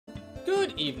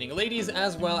Good evening, ladies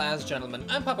as well as gentlemen.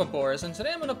 I'm Papa Boris, and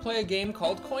today I'm going to play a game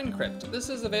called Crypt. This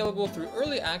is available through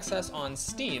early access on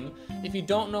Steam. If you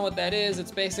don't know what that is,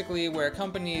 it's basically where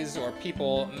companies or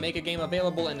people make a game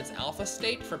available in its alpha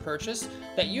state for purchase.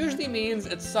 That usually means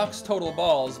it sucks total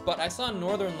balls, but I saw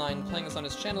Northern Line playing this on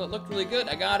his channel. It looked really good.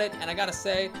 I got it, and I gotta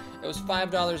say, it was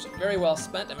 $5 very well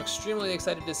spent. I'm extremely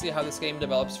excited to see how this game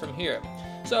develops from here.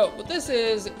 So, what this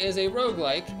is a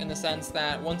roguelike in the sense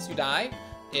that once you die,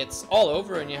 it's all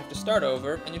over and you have to start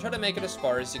over, and you try to make it as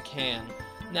far as you can.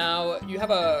 Now, you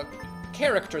have a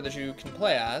character that you can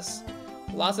play as.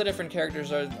 Lots of different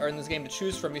characters are in this game to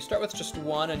choose from. You start with just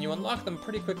one, and you unlock them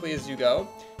pretty quickly as you go.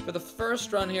 For the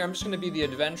first run here, I'm just going to be the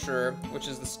Adventurer, which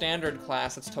is the standard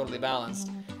class that's totally balanced.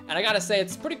 And I gotta say,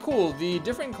 it's pretty cool. The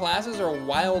different classes are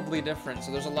wildly different,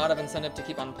 so there's a lot of incentive to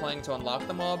keep on playing to unlock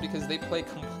them all, because they play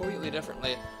completely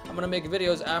differently. I'm gonna make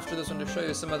videos after this one to show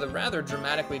you some of the rather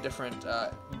dramatically different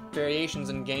variations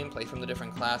in gameplay from the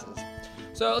different classes.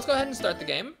 So let's go ahead and start the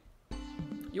game.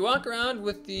 You walk around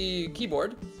with the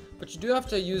keyboard, but you do have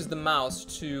to use the mouse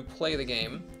to play the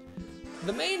game.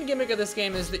 The main gimmick of this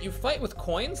game is that you fight with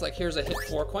coins. Like, here's a hit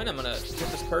 4 coin. I'm gonna hit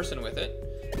this person with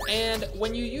it. And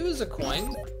when you use a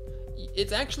coin,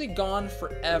 it's actually gone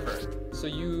forever, so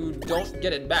you don't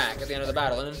get it back at the end of the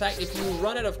battle. And in fact, if you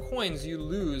run out of coins, you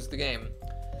lose the game.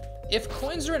 If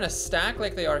coins are in a stack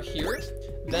like they are here,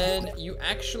 then you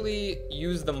actually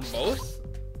use them both,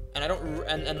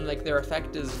 and like their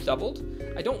effect is doubled.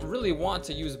 I don't really want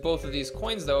to use both of these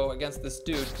coins though against this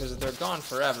dude, because they're gone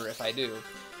forever if I do.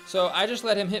 So I just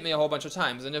let him hit me a whole bunch of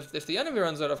times, and if the enemy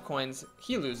runs out of coins,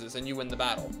 he loses and you win the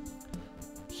battle.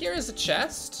 Here is a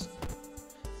chest.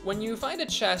 When you find a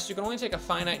chest, you can only take a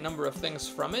finite number of things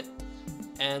from it,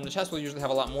 and the chest will usually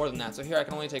have a lot more than that. So here I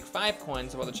can only take 5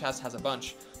 coins, while the chest has a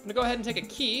bunch. I'm gonna go ahead and take a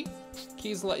key.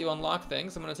 Keys let you unlock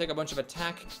things. I'm gonna take a bunch of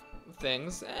attack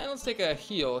things, and let's take a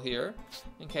heal here,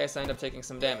 in case I end up taking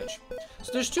some damage.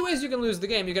 So there's 2 ways you can lose the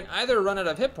game. You can either run out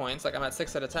of hit points, like I'm at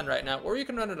 6 out of 10 right now, or you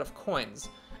can run out of coins.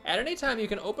 At any time, you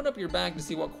can open up your bag to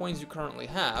see what coins you currently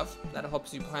have. That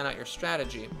helps you plan out your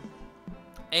strategy.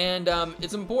 And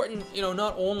it's important, you know,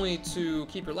 not only to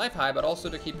keep your life high, but also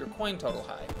to keep your coin total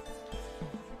high.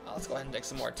 Let's go ahead and take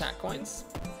some more attack coins.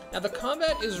 Now, the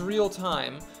combat is real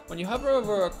time. When you hover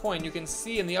over a coin, you can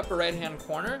see in the upper right-hand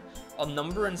corner a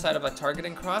number inside of a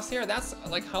targeting crosshair. That's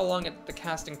like how long the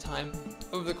casting time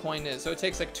of the coin is. So it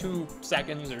takes like 2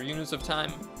 seconds or units of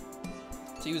time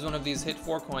to use one of these hit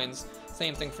 4 coins.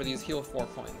 Same thing for these heal 4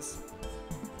 coins.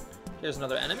 Here's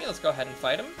another enemy. Let's go ahead and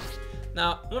fight him.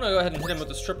 Now, I'm gonna go ahead and hit him with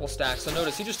this triple stack. So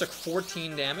notice he just took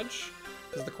 14 damage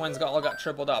because the coins all got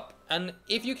tripled up. And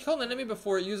if you kill an enemy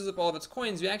before it uses up all of its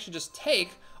coins, you actually just take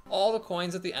all the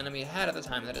coins that the enemy had at the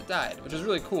time that it died, which is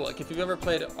really cool. Like, if you've ever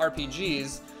played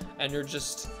RPGs and you're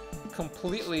just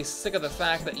completely sick of the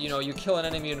fact that, you know, you kill an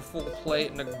enemy in full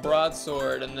plate and a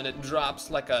broadsword and then it drops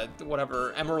like a,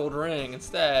 whatever, emerald ring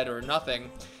instead, or nothing.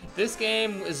 This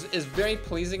game is very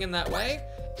pleasing in that way.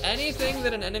 Anything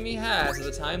that an enemy has at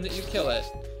the time that you kill it,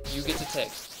 you get to take.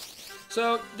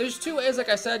 So there's 2 ways, like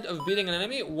I said, of beating an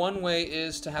enemy. One way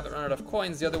is to have it run out of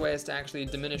coins. The other way is to actually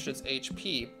diminish its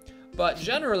HP. But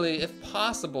generally, if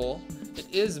possible, it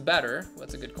is better.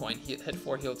 What's a good coin? Hit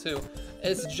 4, heal 2.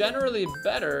 It's generally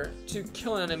better to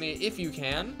kill an enemy if you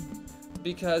can,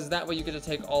 because that way you get to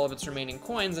take all of its remaining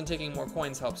coins, and taking more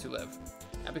coins helps you live.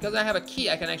 Now, because I have a key,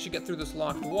 I can actually get through this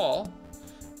locked wall.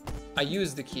 I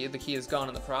use the key is gone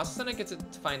in the process, and I get to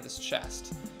find this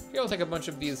chest. Here I'll take a bunch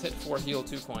of these hit 4, heal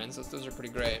 2 coins, those are pretty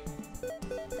great.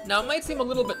 Now, it might seem a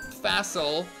little bit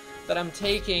facile that I'm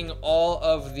taking all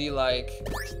of the, like,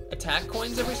 attack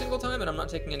coins every single time, and I'm not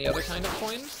taking any other kind of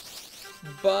coin,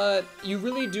 but you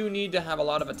really do need to have a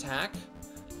lot of attack,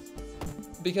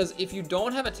 because if you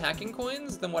don't have attacking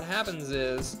coins, then what happens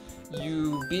is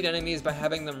you beat enemies by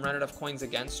having them run out of coins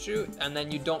against you, and then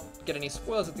you don't get any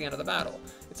spoils at the end of the battle.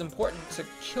 It's important to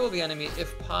kill the enemy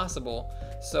if possible,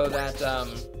 so that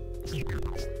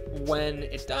when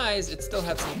it dies, it still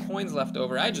has some coins left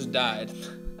over. I just died.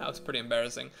 That was pretty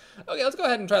embarrassing. Okay, let's go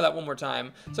ahead and try that one more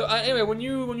time. So anyway, when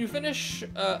you finish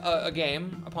a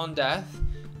game upon death,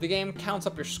 the game counts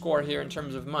up your score here in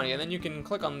terms of money, and then you can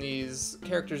click on these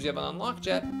characters you haven't unlocked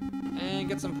yet and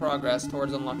get some progress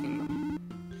towards unlocking them.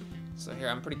 So here,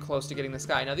 I'm pretty close to getting this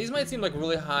guy. Now, these might seem like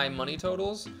really high money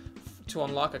totals to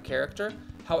unlock a character.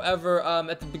 However,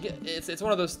 at the beginning, it's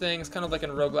one of those things, kind of like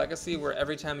in Rogue Legacy, where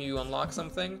every time you unlock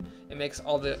something, it makes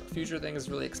all the future things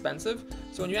really expensive.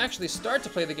 So when you actually start to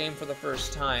play the game for the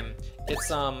first time,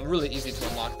 it's really easy to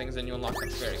unlock things, and you unlock them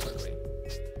very quickly.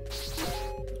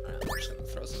 Alright, I'm just gonna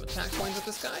throw some attack coins at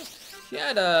this guy. He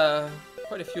had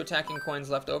quite a few attacking coins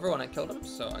left over when I killed him,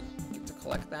 so I get to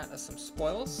collect that as some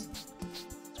spoils.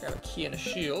 Let's grab a key and a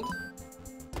shield.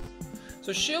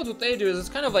 So shields, what they do is it's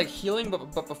kind of like healing,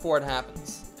 but before it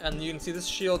happens. And you can see this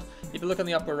shield, if you look on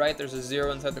the upper right, there's a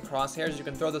 0 inside the crosshairs. You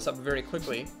can throw this up very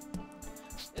quickly.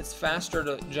 It's faster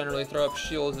to generally throw up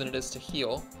shields than it is to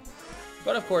heal.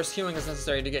 But of course, healing is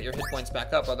necessary to get your hit points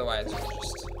back up, otherwise you'll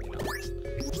just,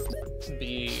 you know,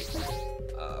 be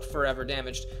forever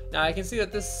damaged. Now I can see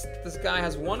that this guy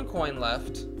has 1 coin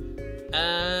left,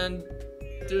 and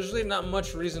there's really not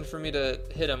much reason for me to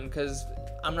hit him, because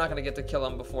I'm not going to get to kill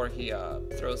him before he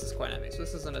throws this coin at me. So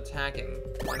this is an attacking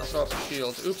coin. I'll throw up a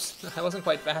shield. Oops, I wasn't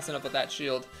quite fast enough with that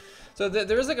shield. So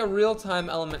there is like a real-time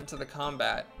element to the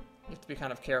combat. You have to be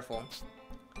kind of careful.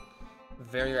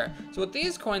 Very rare. So what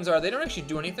these coins are, they don't actually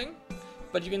do anything,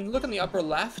 but you can look in the upper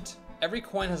left. Every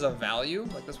coin has a value.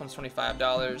 Like this one's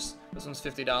 $25, this one's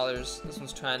 $50, this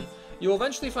one's 10. You'll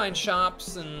eventually find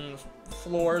shops and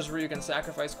floors where you can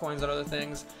sacrifice coins on other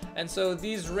things. And so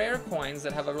these rare coins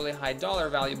that have a really high dollar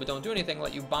value but don't do anything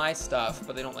let you buy stuff,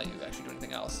 but they don't let you actually do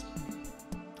anything else.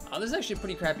 This is actually a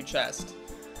pretty crappy chest.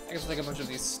 I guess we'll take a bunch of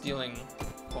these stealing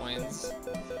coins.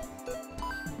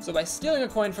 So by stealing a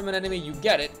coin from an enemy, you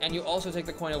get it, and you also take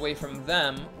the coin away from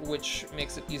them, which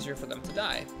makes it easier for them to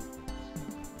die.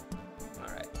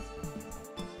 Alright.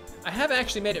 I have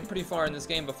actually made it pretty far in this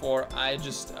game before. I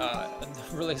just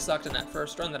really sucked in that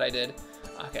first run that I did.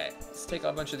 Okay, let's take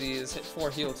a bunch of these hit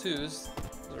 4 heal 2s. Those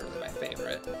are really my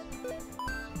favorite.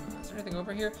 Is there anything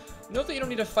over here? Note that you don't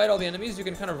need to fight all the enemies. You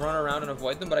can kind of run around and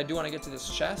avoid them, but I do want to get to this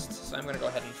chest, so I'm going to go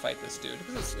ahead and fight this dude,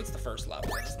 because it's the first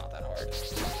level, and it's not that hard.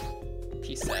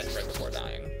 He said right before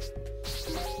dying.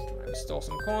 Alright, we stole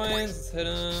some coins. Let's hit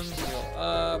him. Heal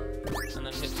up. And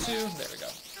then hit 2. There we go.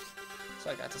 So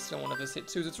I got to steal one of his hit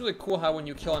 2s. It's really cool how when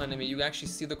you kill an enemy, you actually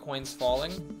see the coins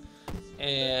falling,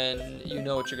 and you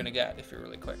know what you're going to get if you're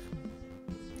really quick.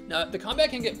 Now, the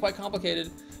combat can get quite complicated.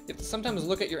 You have to sometimes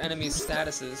look at your enemy's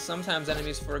statuses. Sometimes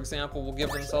enemies, for example, will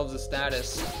give themselves a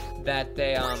status that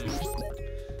they,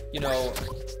 you know,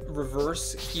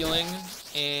 reverse healing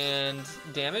and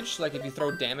damage. Like if you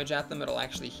throw damage at them, it'll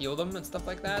actually heal them and stuff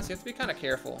like that. So you have to be kind of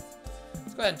careful.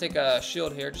 Let's go ahead and take a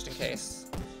shield here just in case.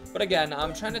 But again,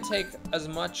 I'm trying to take as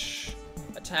much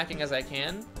attacking as I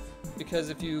can, because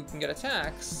if you can get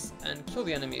attacks and kill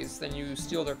the enemies, then you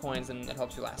steal their coins and it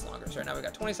helps you last longer. So right now we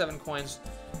got 27 coins.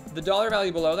 The dollar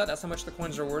value below that, that's how much the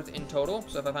coins are worth in total.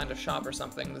 So if I find a shop or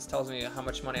something, this tells me how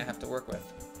much money I have to work with.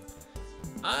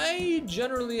 I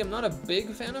generally am not a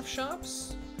big fan of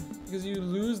shops, because you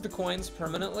lose the coins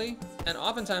permanently, and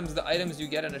oftentimes the items you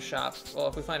get in a shop, well,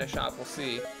 if we find a shop, we'll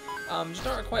see, just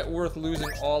aren't quite worth losing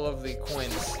all of the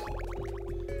coins.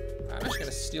 I'm actually going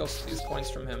to steal these coins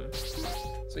from him.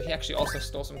 So he actually also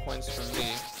stole some coins from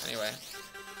me. Anyway,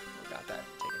 we got that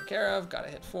taken care of, got a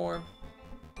hit 4.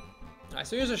 Alright,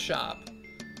 so here's a shop.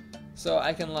 So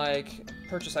I can, like,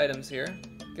 purchase items here,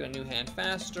 get a new hand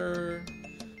faster,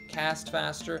 cast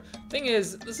faster. Thing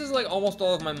is, this is like almost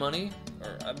all of my money,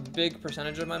 or a big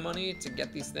percentage of my money to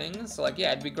get these things. So like,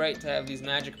 yeah, it'd be great to have these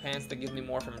magic pants that give me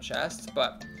more from chests,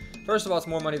 but first of all, it's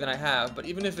more money than I have. But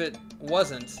even if it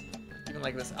wasn't, even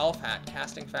like this elf hat,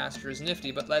 casting faster is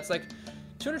nifty, but that's like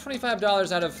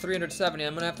 $225 out of 370.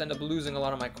 I'm gonna have to end up losing a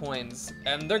lot of my coins,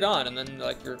 and they're gone, and then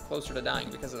like you're closer to dying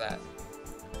because of that.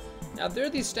 Now there are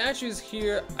these statues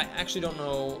here. I actually don't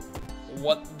know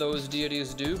what those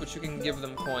deities do, but you can give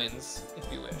them coins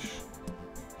if you wish.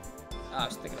 I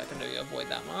was thinking I can maybe avoid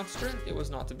that monster. It was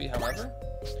not to be, however.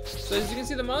 So as you can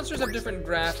see, the monsters have different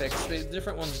graphics.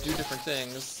 Different ones do different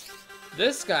things.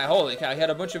 This guy, holy cow, he had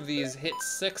a bunch of these hit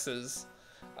 6s,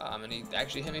 and he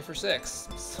actually hit me for 6.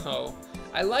 So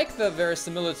I like the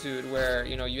verisimilitude where,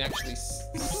 you know, you actually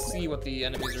see what the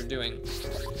enemies are doing.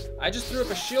 I just threw up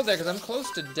a shield there because I'm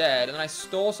close to dead, and I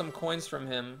stole some coins from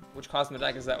him, which caused him to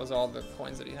die because that was all the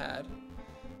coins that he had.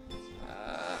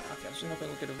 Okay, I'm just hoping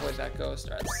we could avoid that ghost.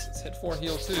 Alright, let's hit 4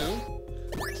 heal 2.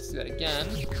 Let's do that again.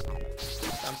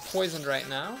 I'm poisoned right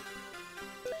now.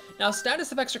 Now,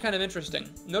 status effects are kind of interesting.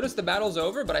 Notice the battle's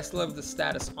over, but I still have the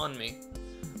status on me.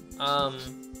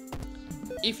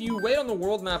 If you wait on the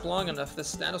world map long enough, the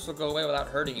status will go away without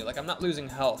hurting you. Like, I'm not losing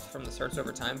health from this hurts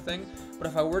over time thing, but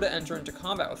if I were to enter into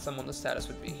combat with someone, the status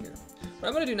would be here. What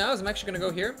I'm going to do now is I'm actually going to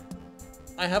go here.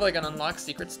 I have like an unlock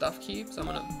secret stuff key, so I'm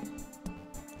going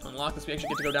to unlock this. We actually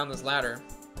get to go down this ladder.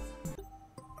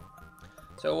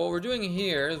 So what we're doing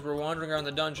here is we're wandering around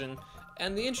the dungeon,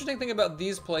 and the interesting thing about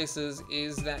these places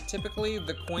is that typically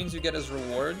the coins you get as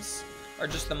rewards are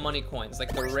just the money coins,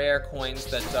 like the rare coins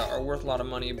that are worth a lot of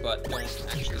money but don't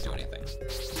actually do anything.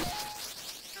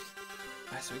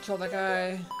 Alright, so we killed that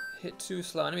guy, Hit 2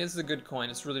 slow enemy. This is a good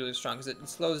coin. It's really, really strong because it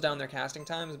slows down their casting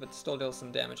times, but still deals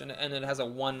some damage. And it has a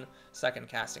 1-second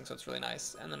casting, so it's really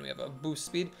nice. And then we have a boost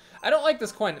speed. I don't like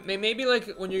this coin. Maybe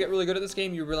like when you get really good at this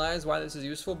game, you realize why this is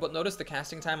useful. But notice the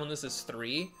casting time on this is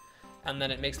 3, and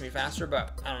then it makes me faster.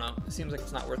 But I don't know. It seems like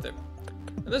it's not worth it.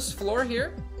 Now, this floor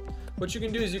here, what you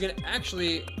can do is you can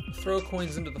actually throw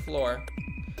coins into the floor.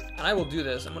 And I will do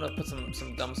this. I'm gonna put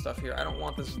some dumb stuff here. I don't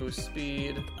want this boost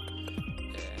speed.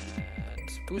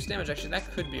 Boost damage, actually,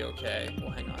 that could be okay.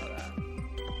 We'll hang on to that.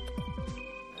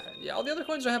 Yeah, all the other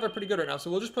coins I have are pretty good right now, so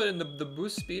we'll just put in the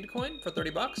boost speed coin for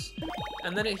 30 bucks,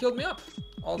 and then it healed me up,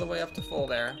 all the way up to full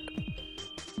there.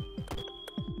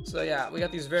 So yeah, we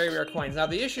got these very rare coins. Now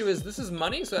the issue is, this is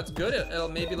money, so that's good. It'll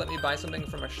maybe let me buy something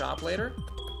from a shop later,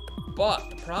 but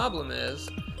the problem is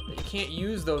that you can't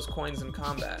use those coins in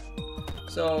combat.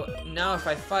 So now if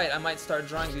I fight, I might start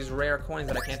drawing these rare coins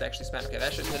that I can't actually spend. Okay,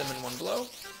 that should hit him in one blow.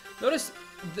 Notice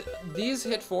these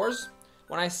hit 4s,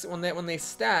 when they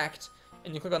stacked,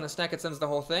 and you click on the stack, it sends the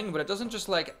whole thing, but it doesn't just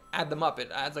like add them up, it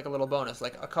adds like a little bonus.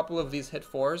 Like a couple of these hit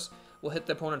 4s will hit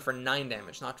the opponent for 9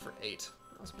 damage, not for 8.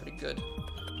 That was a pretty good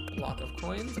block of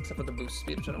coins, except for the boost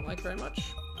speed, which I don't like very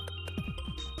much.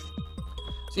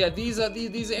 So yeah, these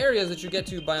areas that you get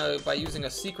to by using a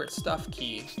secret stuff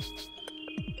key,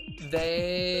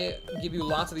 they give you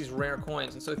lots of these rare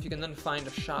coins, and so if you can then find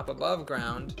a shop above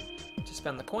ground to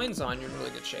spend the coins on, you're in really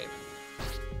good shape.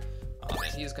 Oh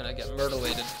man, he's gonna get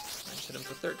murderlated. I just hit him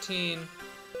for 13.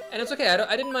 And it's okay,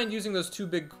 I didn't mind using those 2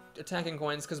 big attacking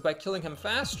coins, because by killing him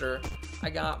faster, I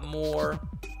got more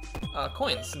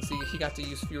coins, since he got to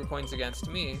use fewer coins against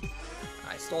me.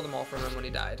 I stole them all from him when he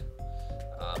died.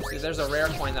 See, there's a rare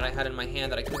coin that I had in my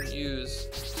hand that I couldn't use,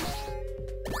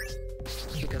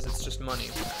 because it's just money.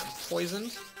 I'm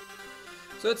poisoned.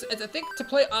 So I think to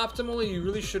play optimally, you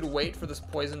really should wait for this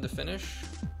poison to finish.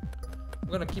 I'm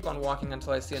gonna keep on walking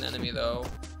until I see an enemy, though.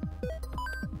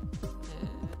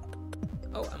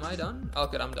 Oh, am I done? Oh,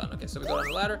 good, I'm done. Okay, so we go down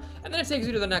the ladder, and then it takes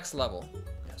you to the next level.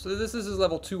 So this is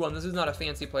level 2-1. This is not a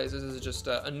fancy place. This is just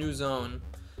a new zone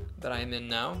that I'm in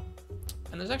now.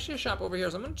 And there's actually a shop over here,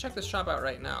 so I'm gonna check this shop out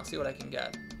right now, see what I can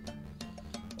get.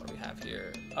 What do we have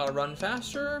here? Run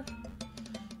faster.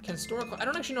 Can store. I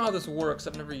don't actually know how this works.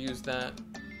 I've never used that.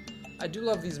 I do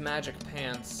love these magic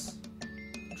pants.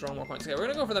 Draw more coins. Okay, we're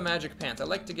gonna go for the magic pants. I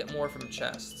like to get more from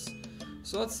chests.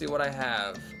 So let's see what I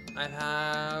have. I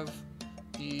have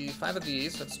the 5 of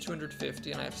these, so that's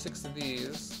 250, and I have 6 of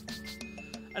these.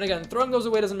 And again, throwing those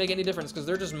away doesn't make any difference because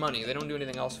they're just money. They don't do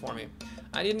anything else for me.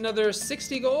 I need another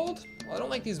 60 gold. Well, I don't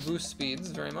like these boost speeds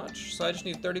very much, so I just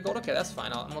need 30 gold. Okay, that's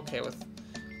fine. I'm okay with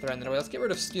throwing that away. Let's get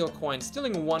rid of steal coins.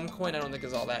 Stealing 1 coin I don't think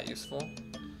is all that useful.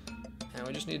 And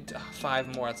we just need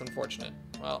 5 more. That's unfortunate.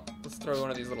 Well, let's throw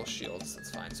one of these little shields. That's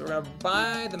fine. So we're going to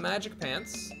buy the magic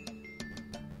pants.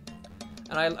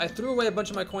 And I threw away a bunch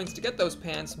of my coins to get those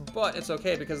pants, but it's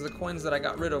okay because the coins that I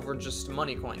got rid of were just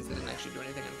money coins. They didn't actually do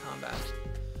anything in combat.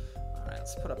 Alright,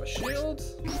 let's put up a shield.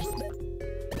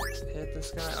 Hit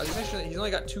this guy. Oh, he's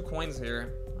only got 2 coins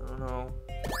here. I don't know.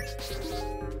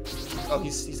 Oh,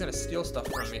 he's gonna steal stuff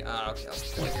from me. Ah, okay, I'll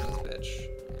poison this bitch.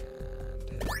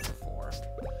 And hit him for 4.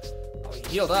 Oh, he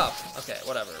healed up. Okay,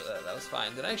 whatever. That was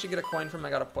fine. Did I actually get a coin from him? I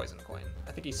got a poison coin.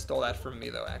 I think he stole that from me,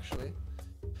 though, actually.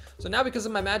 So now, because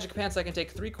of my magic pants, I can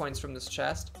take 3 coins from this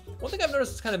chest. One thing I've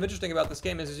noticed that's kind of interesting about this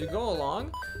game is as you go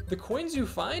along, the coins you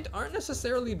find aren't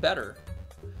necessarily better.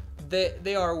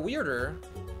 They are weirder.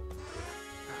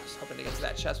 I was hoping to get to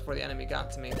that chest before the enemy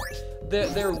got to me.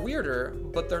 They're weirder,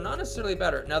 but they're not necessarily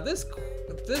better. Now this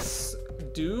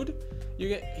dude,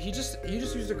 he just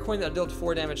used a coin that dealt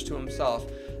 4 damage to himself.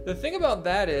 The thing about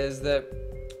that is that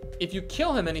if you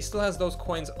kill him and he still has those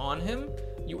coins on him,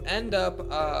 you end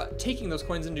up taking those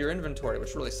coins into your inventory,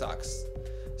 which really sucks.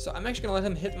 So I'm actually gonna let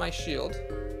him hit my shield.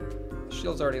 The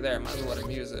shield's already there, might as well let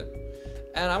him use it.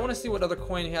 And I want to see what other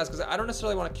coin he has, because I don't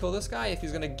necessarily want to kill this guy if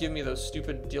he's going to give me those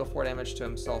stupid deal 4 damage to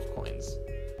himself coins.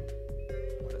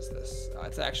 What is this? Oh,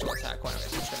 it's an actual attack coin. Okay,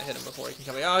 so I'm just going to hit him before he can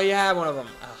kill me. Oh, yeah, one of them.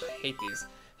 Oh, I hate these.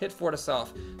 Hit 4 to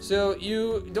self. So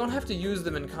you don't have to use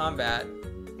them in combat.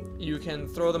 You can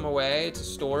throw them away to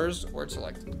stores or to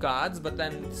like gods, but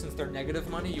then since they're negative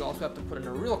money, you also have to put in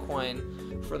a real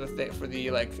coin for the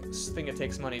thing it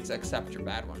takes money to accept your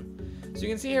bad one. So you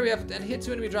can see here we have hit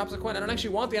 2 enemy drops a coin. I don't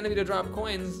actually want the enemy to drop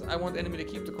coins. I want the enemy to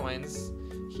keep the coins.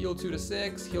 Heal 2 to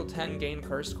 6, heal 10, gain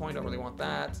cursed coin. Don't really want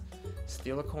that.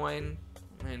 Steal a coin.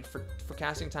 And for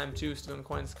casting time 2, stealing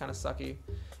coins is kind of sucky.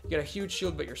 You get a huge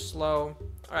shield, but you're slow.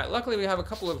 All right, luckily we have a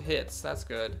couple of hits. That's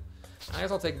good. I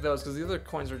guess I'll take those because the other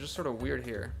coins are just sort of weird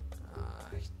here.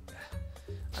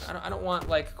 I don't want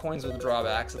like coins with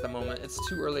drawbacks at the moment. It's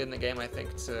too early in the game, I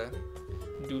think, to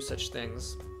do such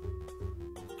things.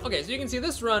 Okay, so you can see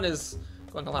this run is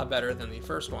going a lot better than the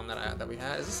first one that we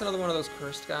had. Is this another one of those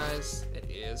cursed guys? It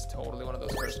is totally one of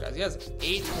those cursed guys. He has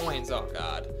 8 coins. Oh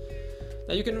god.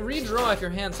 Now you can redraw if your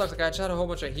hand sucks. Like I just had a whole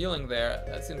bunch of healing there.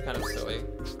 That seemed kind of silly.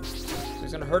 So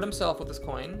he's gonna hurt himself with this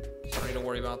coin. So don't need to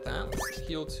worry about that. Let's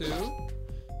heal 2.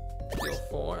 Heal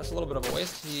 4. That's a little bit of a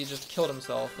waste. He just killed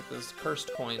himself with his cursed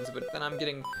coins, but then I'm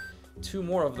getting 2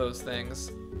 more of those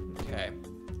things. Okay.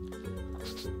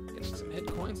 Getting some hit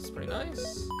coins. That's pretty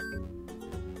nice.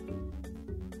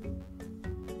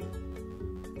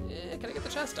 Yeah, can I get the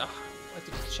chest? Oh, I like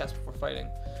to get the chest before fighting.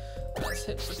 Let's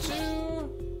hit for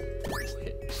 2.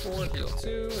 Hit 4, heal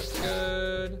 2. That's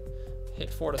good. Hit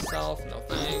 4 to self. No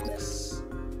thanks.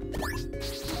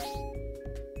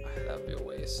 That would be a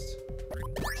waste.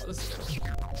 Oh, this is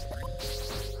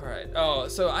good. Alright. Oh,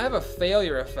 so I have a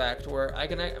failure effect where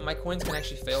my coins can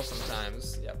actually fail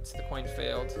sometimes. Yep, the coin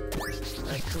failed.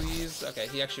 Alright, please. Okay,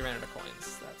 he actually ran out of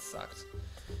coins. That sucked.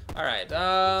 Alright,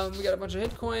 we got a bunch of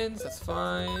hit coins. That's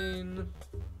fine.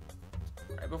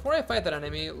 Alright, before I fight that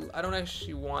enemy, I don't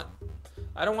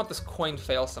want this coin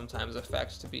fail sometimes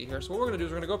effect to be here. So what we're gonna do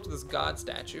is we're gonna go up to this god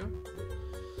statue,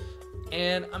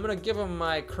 and I'm gonna give him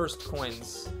my cursed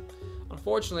coins.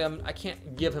 Unfortunately, I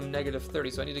can't give him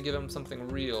 -30, so I need to give him something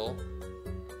real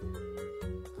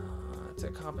to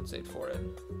compensate for it.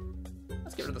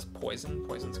 Let's get rid of this poison.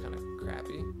 Poison's kind of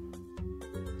crappy.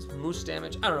 This boost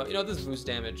damage. I don't know. You know, this boost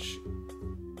damage.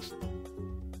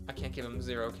 I can't give him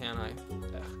 0, can I?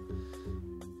 Ugh.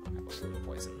 Okay, we'll give him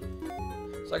poison.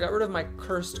 So I got rid of my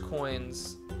cursed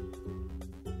coins,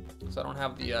 so I don't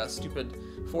have the stupid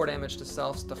 4 damage to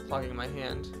self stuff clogging my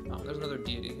hand. Oh, there's another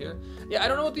deity here. Yeah, I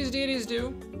don't know what these deities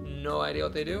do. No idea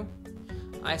what they do.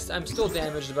 I'm still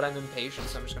damaged, but I'm impatient,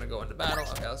 so I'm just gonna go into battle.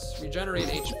 Okay, let's regenerate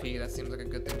HP. That seems like a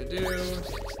good thing to do. Hit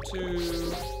for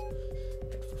 2.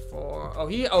 Hit for 4. Oh,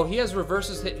 he has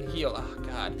reverses hit and heal. Oh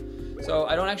god. So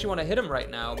I don't actually want to hit him right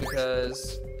now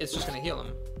because it's just gonna heal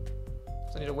him.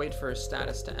 So I need to wait for his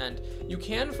status to end. You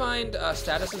can find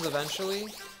statuses eventually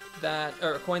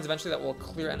or coins eventually that will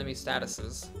clear enemy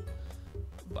statuses,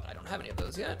 but I don't have any of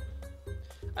those yet.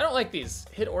 I don't like these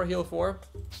hit or heal 4.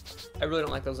 I really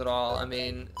don't like those at all. I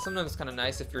mean, sometimes it's kind of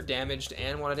nice if you're damaged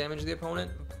and want to damage the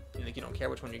opponent. Like you don't care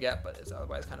which one you get, but it's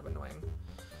otherwise kind of annoying.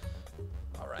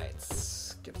 All right,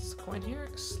 get this coin here.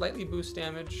 Slightly boost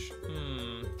damage.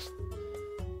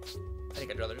 I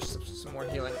think I'd rather just some more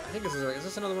healing. I think is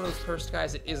this another one of those cursed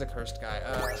guys? It is a cursed guy.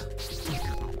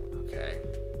 Okay.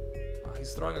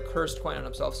 He's throwing a cursed coin on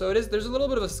himself. So there's a little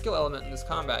bit of a skill element in this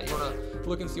combat. You want to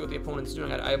look and see what the opponent's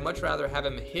doing. I'd much rather have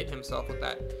him hit himself with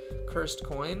that cursed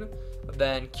coin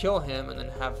than kill him and then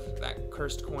have that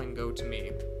cursed coin go to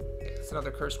me. Okay, that's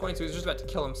another cursed coin, so he's just about to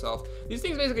kill himself. These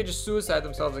things basically just suicide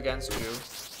themselves against you.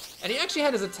 And he actually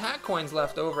had his attack coins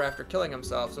left over after killing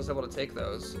himself, so I was able to take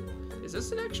those. Is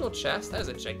this an actual chest? That is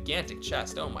a gigantic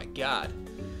chest. Oh my god.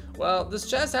 Well, this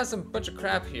chest has some bunch of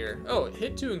crap here. Oh,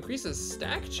 hit 2 increases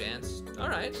stack chance.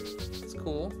 Alright, that's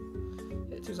cool.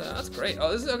 Hit 2, that's great.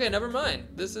 Oh, this is okay, never mind.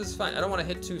 This is fine. I don't want to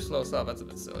hit 2 slow self, that's a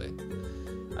bit silly.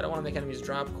 I don't want to make enemies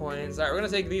drop coins. Alright, we're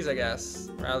gonna take these, I guess,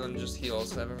 rather than just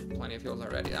heals. I have plenty of heals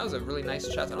already. That was a really nice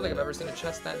chest. I don't think I've ever seen a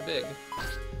chest that big.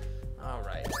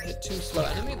 Alright, hit 2 slow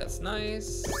enemy, that's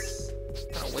nice.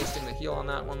 Kind of wasting the heal on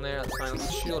that one there. That's fine,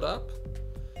 let's shield up.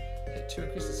 Hit 2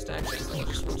 increases stack chance,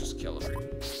 so we'll just kill him.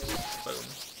 Boom.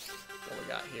 What we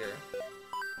got here?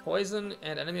 Poison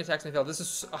and enemy attacks may fail. This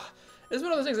is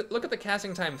one of those things. Look at the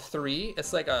casting time 3.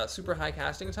 It's like a super high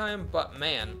casting time, but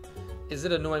man, is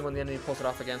it annoying when the enemy pulls it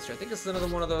off against you. I think this is another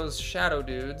one of those shadow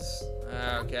dudes.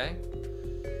 Okay.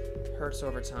 Hurts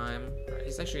over time. Right,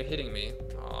 he's actually hitting me.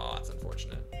 Oh, that's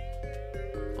unfortunate.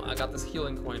 Well, I got this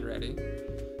healing coin ready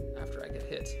after I get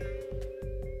hit.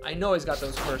 I know he's got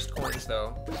those cursed coins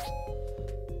though.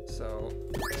 So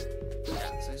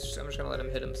yeah, so I'm just gonna let him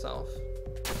hit himself.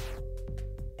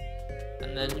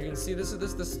 And then you can see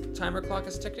this timer clock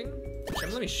is ticking.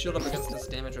 Let me shield up against this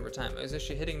damage over time. Is this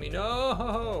hitting me?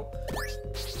 No!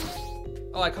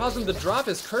 Oh, I caused him to drop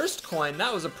his cursed coin.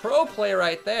 That was a pro play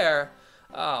right there.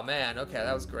 Oh man, okay,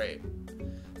 that was great.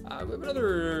 We have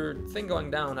another thing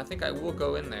going down. I think I will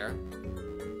go in there.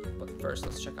 But first,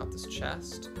 let's check out this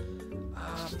chest.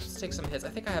 Let's take some hits. I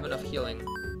think I have enough healing.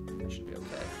 I should be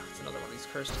okay. It's another one of these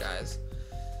cursed guys.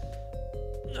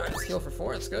 Alright, let's heal for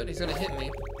 4. It's good. He's gonna hit me.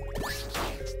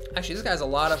 Actually, this guy has a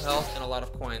lot of health and a lot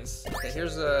of coins. Okay,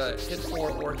 here's a hit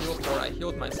 4 or heal 4. I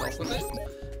healed myself with it.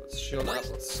 Let's shield up.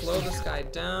 Let's slow this guy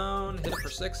down. Hit it for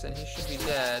 6, and he should be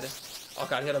dead. Oh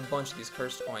god, he had a bunch of these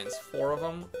cursed coins. 4 of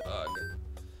them. Ugh.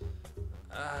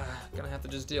 Gonna have to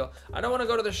just deal. I don't want to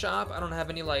go to the shop. I don't have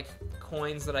any, like,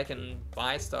 coins that I can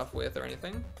buy stuff with or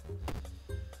anything.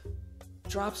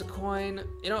 Drops a coin.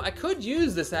 You know, I could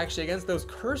use this, actually, against those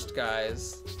cursed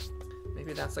guys.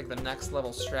 Maybe that's, like, the next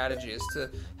level strategy, is to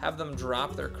have them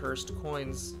drop their cursed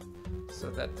coins so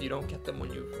that you don't get them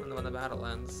when the battle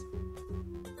ends.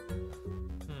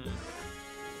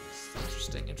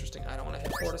 Interesting. I don't want to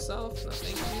hit 4 to self. No,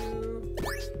 thank you.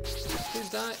 Please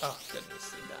die. Oh,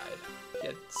 goodness, he died. He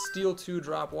had steal 2,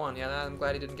 drop 1. Yeah, I'm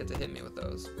glad he didn't get to hit me with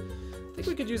those. I think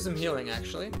we could use some healing,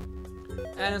 actually.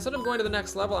 And instead of going to the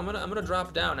next level, I'm gonna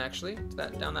drop down, actually, to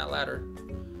down that ladder.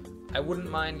 I wouldn't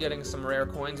mind getting some rare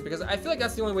coins, because I feel like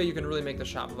that's the only way you can really make the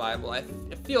shop viable. I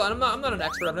feel, and I'm not an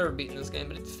expert, I've never beaten this game,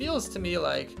 but it feels to me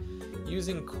like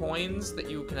using coins that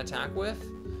you can attack with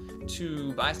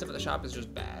to buy stuff at the shop is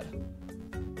just bad.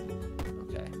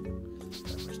 Okay.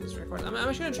 I'm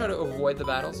actually gonna try to avoid the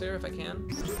battles here if I can.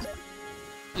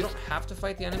 You don't have to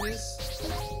fight the enemies.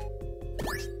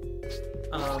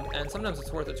 And sometimes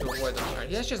it's worth it to avoid them. Alright,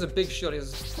 he actually has a big shield. He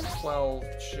has 12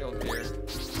 shield here.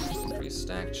 Increased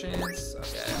stack chance.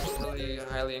 Okay, really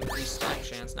highly increased stack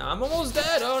chance now. I'm almost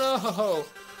dead! Oh no!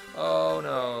 Oh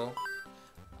no.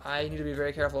 I need to be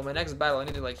very careful. In my next battle, I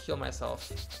need to, like, heal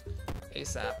myself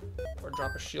ASAP. Or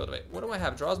drop a shield. Wait, what do I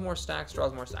have? Draws more stacks,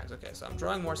 draws more stacks. Okay, so I'm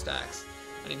drawing more stacks.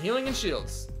 I need healing and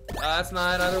shields. That's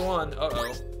not either one.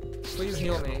 Uh-oh. Please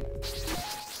heal me.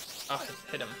 Oh,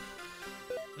 hit him.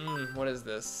 What is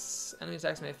this? Enemy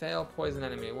attacks may fail. Poison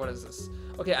enemy. What is this?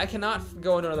 Okay, I cannot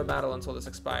go into another battle until this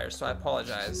expires, so I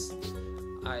apologize.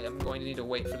 I am going to need to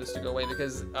wait for this to go away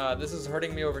because this is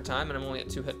hurting me over time and I'm only at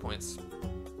 2 hit points.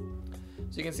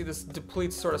 So you can see this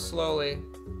depletes sort of slowly.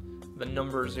 The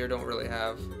numbers here don't really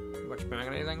have much bearing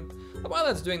on anything. But while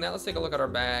that's doing that, let's take a look at our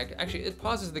bag. Actually, it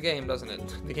pauses the game, doesn't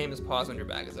it? The game is paused when your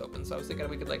bag is open, so I was thinking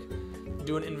we could, like,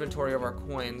 do an inventory of our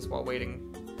coins while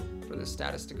waiting for this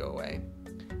status to go away.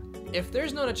 If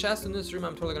there's not a chest in this room,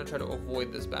 I'm totally going to try to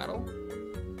avoid this battle.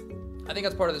 I think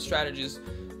that's part of the strategy is,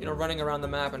 you know, running around the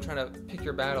map and trying to pick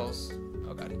your battles.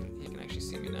 Oh god, he can actually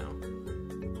see me now.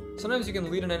 Sometimes you can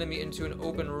lead an enemy into an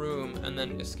open room and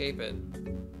then escape it.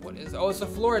 What is... Oh, it's a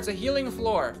floor. It's a healing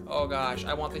floor. Oh gosh,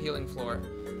 I want the healing floor.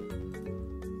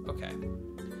 Okay.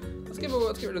 Let's get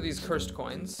rid of these cursed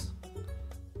coins.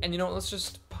 And you know what, let's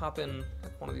just pop in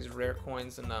like, one of these rare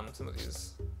coins and some of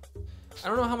these... I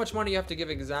don't know how much money you have to give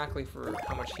exactly for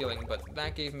how much healing, but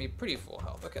that gave me pretty full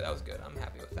health. Okay, that was good. I'm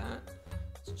happy with that.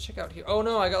 Let's check out here. Oh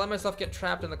no, I let myself get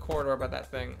trapped in the corridor by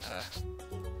that thing.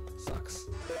 Sucks.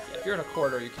 Yeah, if you're in a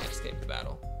corridor, you can't escape the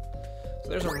battle. So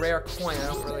there's a rare coin. I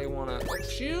don't really want to... Oh,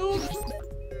 shield!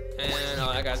 And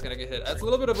oh, that guy's gonna get hit. That's a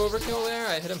little bit of overkill there.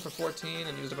 I hit him for 14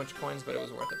 and used a bunch of coins, but it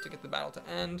was worth it to get the battle to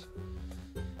end.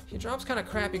 He drops kind of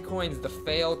crappy coins. The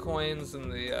fail coins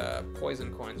and the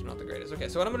poison coins are not the greatest. Okay,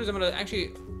 so what I'm gonna do is I'm gonna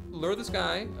actually lure this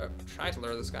guy, or try to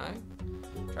lure this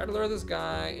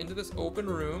guy into this open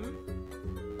room.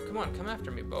 Come on, come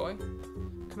after me, boy.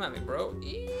 Come at me, bro.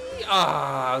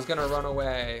 I was gonna run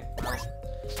away. Well, I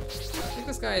think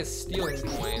this guy is stealing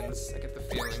coins. I get the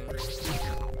feeling.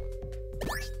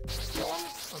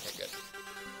 Okay, good.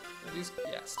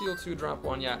 Yeah, steal 2, drop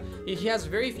 1, yeah. He has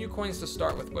very few coins to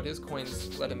start with, but his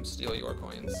coins let him steal your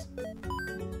coins.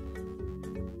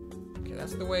 Okay,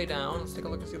 that's the way down. Let's take a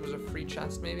look and see if there's a free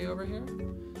chest maybe over here.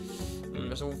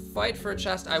 There's a fight for a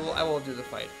chest. I will do the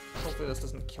fight. Hopefully this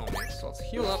doesn't kill me. So let's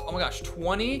heal up. Oh my gosh,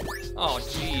 20? Oh,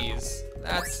 jeez.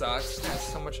 That sucks.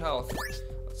 That's so much health.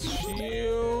 Let's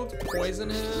shield. Poison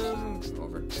him.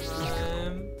 Over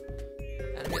time.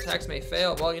 Enemy attacks may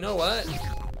fail. Well, you know what?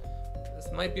 This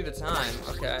might be the time.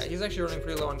 Okay, he's actually running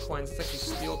pretty low on coins. Let's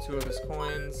actually steal 2 of his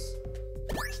coins.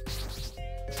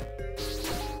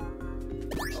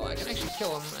 Oh, I can actually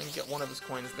kill him. I can get 1 of his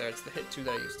coins there. It's the hit 2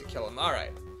 that I used to kill him. All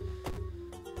right.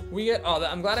 We get, oh,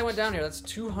 I'm glad I went down here. That's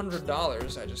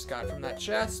 $200 I just got from that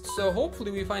chest. So hopefully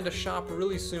we find a shop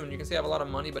really soon. You can see I have a lot of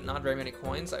money, but not very many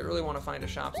coins. I really want to find a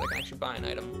shop so I can actually buy an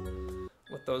item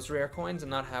with those rare coins and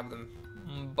not have them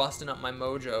busting up my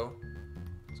mojo.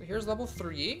 So here's level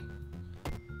 3.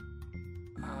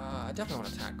 I definitely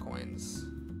want to attack coins.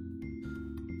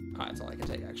 That's all I can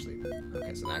take, actually.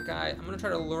 Okay, so that guy, I'm going to try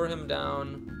to lure him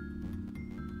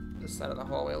down this side of the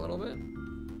hallway a little bit.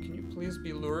 Can you please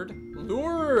be lured?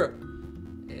 Lure!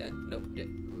 Yeah, nope. Yeah,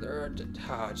 lured.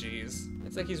 Oh, jeez.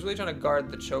 It's like he's really trying to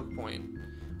guard the choke point.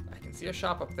 I can see a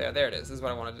shop up there. There it is. This is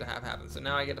what I wanted to have happen. So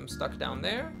now I get him stuck down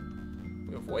there.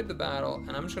 We avoid the battle,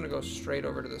 and I'm just going to go straight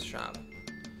over to this shop.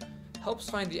 Helps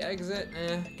find the exit.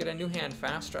 Get a new hand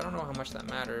faster. I don't know how much that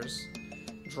matters.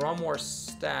 Draw more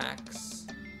stacks.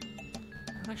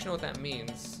 I don't actually know what that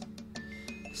means.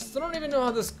 Still don't even know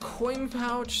how this coin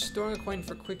pouch, storing a coin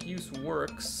for quick use,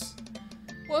 works.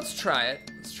 Well, let's try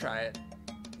it. Let's try it.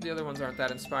 The other ones aren't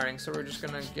that inspiring, so we're just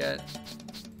gonna get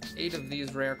 8 of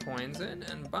these rare coins in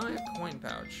and buy a coin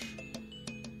pouch.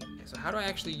 Okay, so how do I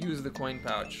actually use the coin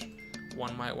pouch?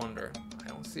 One might wonder. I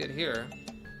don't see it here.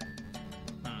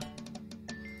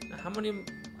 Now, how many?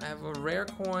 I have a rare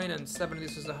coin and 7 of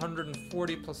these is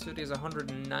 140 plus 50 is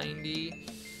 190.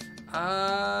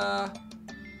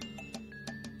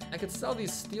 I could sell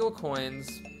these steel coins.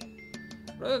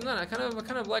 But other than that, I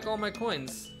kind of like all my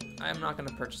coins. I am not going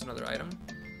to purchase another item.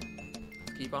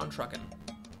 Let's keep on trucking.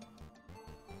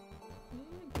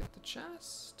 And get the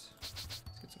chest. Let's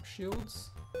get some shields.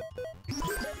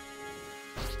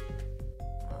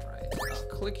 Alright, I'll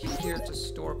click here to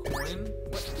store coin.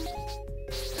 What?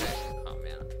 Okay. Oh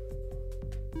man.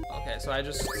 Okay, so I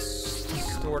just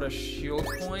stored a shield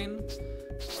coin. I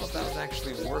don't know if that was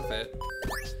actually worth it.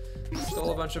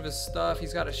 Stole a bunch of his stuff.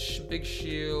 He's got a big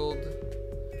shield.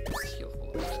 Let's heal up a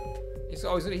little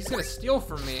bit. He's gonna steal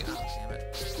from me. Oh, damn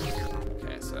it.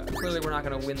 Okay, so clearly we're not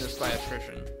gonna win this by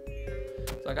attrition.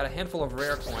 So I got a handful of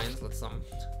rare coins. Let's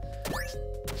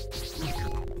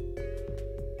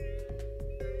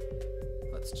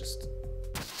just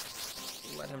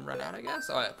let him run out, I guess.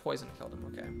 Oh, poison killed him.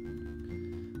 Okay.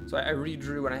 So I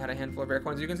redrew when I had a handful of rare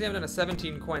coins. You can see I'm down to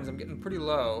 17 coins. I'm getting pretty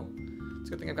low. It's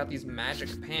a good thing I've got these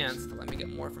magic pants to let me get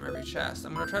more from every chest.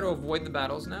 I'm gonna try to avoid the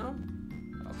battles now.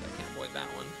 Okay, I can't avoid that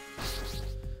one.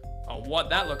 Oh, what?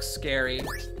 That looks scary.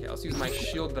 Okay, let's use my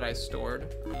shield that I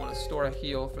stored. I want to store a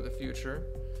heal for the future.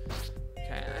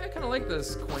 Okay, I kind of like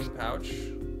this coin pouch.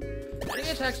 Enemy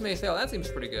attacks may fail. That seems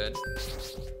pretty good.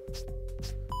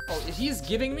 Oh, he's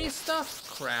giving me stuff?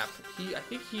 Crap. I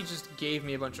think he just gave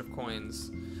me a bunch of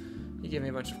coins. He gave me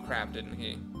a bunch of crap, didn't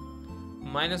he?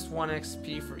 Minus 1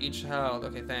 XP for each held.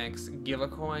 Okay, thanks. Give a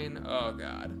coin. Oh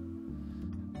god.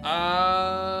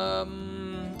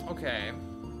 Okay.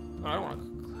 Oh, I don't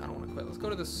want to quit. Let's go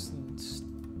to this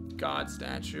god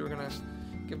statue. We're gonna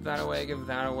give that away. Give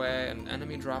that away. An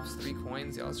enemy drops 3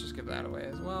 coins. Yeah, let's just give that away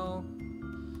as well.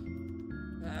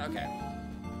 Okay.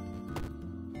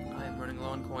 I am running low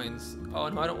on coins. Oh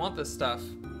no, I don't want this stuff.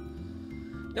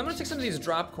 Yeah, I'm gonna take some of these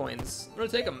drop coins. I'm gonna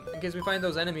take them in case we find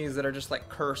those enemies that are just like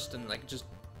cursed and like just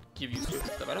give you stupid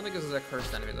stuff. I don't think this is a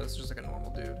cursed enemy though. This is just like a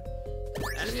normal dude.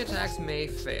 Enemy attacks may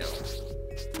fail.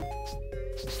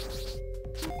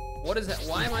 What is that?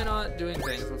 Why am I not doing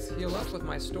things? Let's heal up with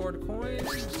my stored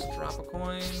coins. Drop a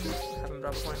coin. Have him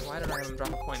drop a coin. Why did I have him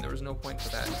drop a coin? There was no point for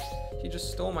that. He just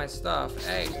stole my stuff.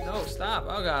 Hey, no, stop.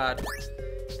 Oh god.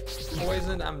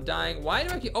 Poisoned, I'm dying. Why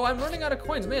do I keep... Oh, I'm running out of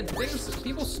coins. Man,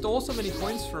 people stole so many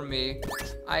coins from me.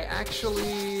 I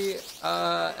actually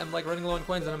am like running low on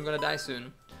coins and I'm gonna die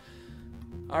soon.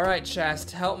 Alright,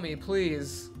 chest, help me,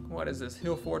 please. What is this?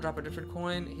 Heal 4, drop a different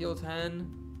coin. Heal 10.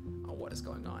 Oh, what is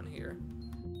going on here?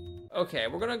 Okay,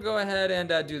 we're gonna go ahead and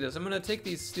do this. I'm gonna take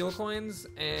these steel coins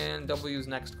and double use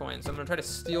next coin. So I'm gonna try to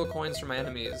steal coins from my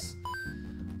enemies.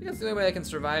 I think that's the only way I can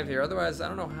survive here. Otherwise, I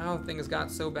don't know how things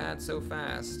got so bad so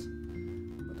fast.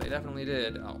 But they definitely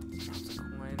did. Oh, drops a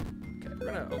coin. Okay, we're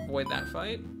gonna avoid that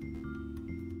fight. Am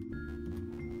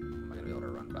I gonna be able to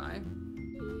run by?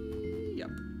 Yep.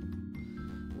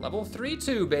 Level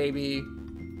 3-2, baby.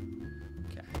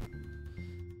 Okay.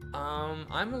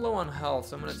 I'm low on health,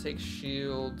 so I'm gonna take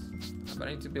shield. But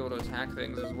I need to be able to attack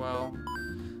things as well.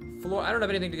 Floor, I don't have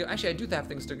anything to give. Actually, I do have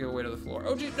things to give away to the floor.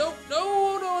 Oh, gee, no,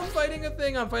 I'm fighting a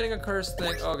thing. I'm fighting a cursed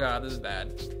thing. Oh god, this is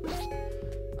bad.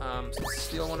 So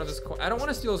steal one of his coins. I don't want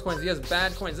to steal his coins. He has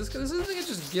bad coins. This is the thing it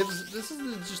just gives. This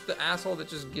is just the asshole that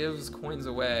just gives coins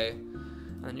away.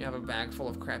 And you have a bag full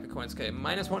of crappy coins. Okay,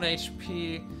 minus 1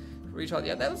 HP for each health.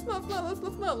 Yeah, let's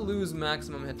not lose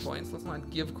maximum hit points. Let's not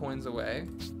give coins away.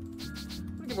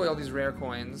 I'm gonna give away all these rare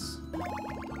coins.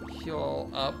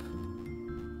 Heal up.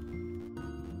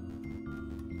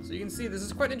 So you can see this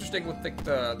is quite interesting with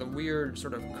the weird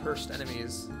sort of cursed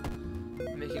enemies,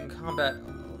 making combat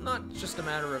not just a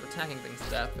matter of attacking things to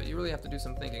death, but you really have to do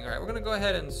some thinking. Alright, we're gonna go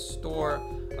ahead and store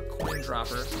a coin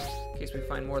dropper in case we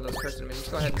find more of those cursed enemies. Let's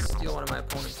go ahead and steal one of my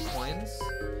opponent's coins.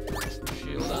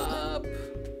 Shield up.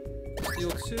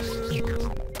 Steal 2.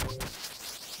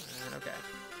 And okay.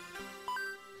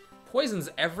 Poisons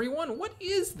everyone? What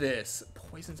is this?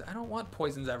 Poisons, I don't want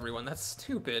poisons everyone, that's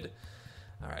stupid.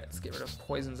 Alright, let's get rid of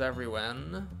poisons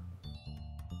everyone.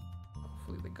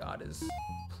 Hopefully the god is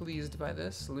pleased by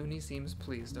this. Looney seems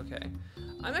pleased, okay.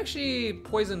 I'm actually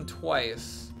poisoned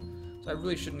twice, so I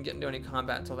really shouldn't get into any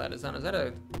combat until that is done. Is that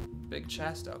a big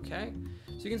chest? Okay.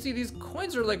 So you can see these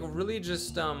coins are like really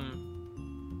just,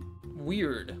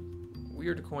 weird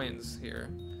coins here.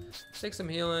 Take some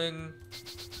healing.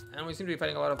 And we seem to be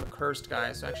fighting a lot of the cursed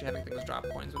guys, so actually having things drop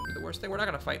coins would be the worst thing. We're not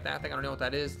gonna fight that thing. I don't know what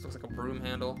that is. It looks like a broom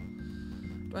handle.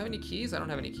 Do I have any keys? I don't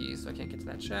have any keys, so I can't get to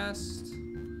that chest.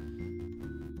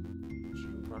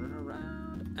 Running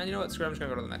around. And you know what? Screw it, I'm just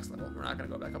gonna go to the next level. We're not gonna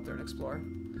go back up there and explore.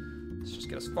 Let's just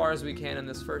get as far as we can in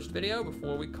this first video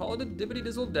before we call it a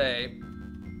dibbity-dizzle day.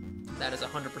 That is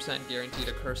 100% guaranteed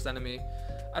a cursed enemy.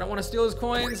 I don't want to steal his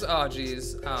coins. Oh,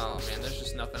 geez. Oh, man, there's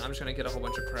just nothing. I'm just gonna get a whole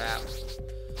bunch of crap.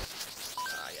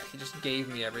 Yeah, he just gave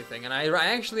me everything. And I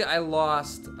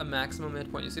lost a maximum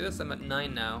hit point. You see this? I'm at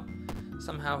 9 now.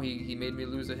 Somehow he made me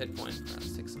lose a hit point.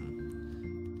 Let's take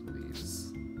some of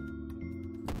these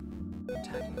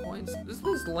attacking points.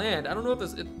 This land. I don't know if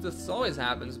this always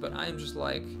happens, but I am just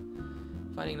like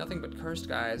finding nothing but cursed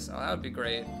guys. Oh, that would be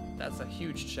great. That's a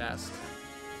huge chest.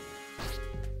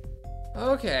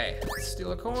 Okay, let's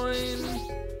steal a coin.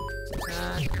 Let's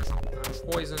attack. I'm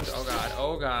poisoned. Oh god,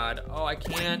 oh god. Oh, I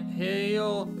can't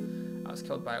heal. I was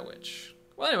killed by a witch.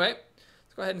 Well, anyway,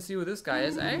 let's go ahead and see who this guy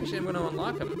is. I actually am going to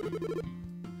unlock him.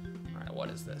 Alright, what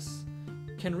is this?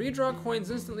 Can redraw coins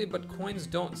instantly, but coins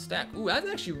don't stack. Ooh, that's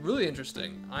actually really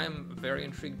interesting. I am very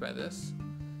intrigued by this.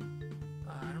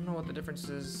 I don't know what the difference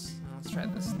is. Let's try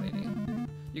this lady.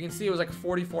 You can see it was like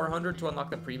 4,400 to unlock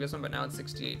the previous one, but now it's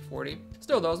 6,840.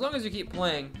 Still though, as long as you keep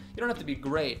playing, you don't have to be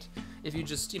great. If you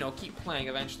just, you know, keep playing,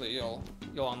 eventually you'll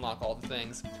unlock all the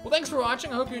things. Well, thanks for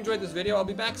watching. I hope you enjoyed this video. I'll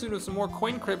be back soon with some more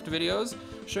Coin Crypt videos,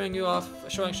 showing off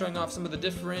some of the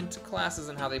different classes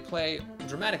and how they play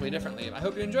dramatically differently. I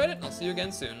hope you enjoyed it, and I'll see you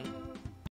again soon.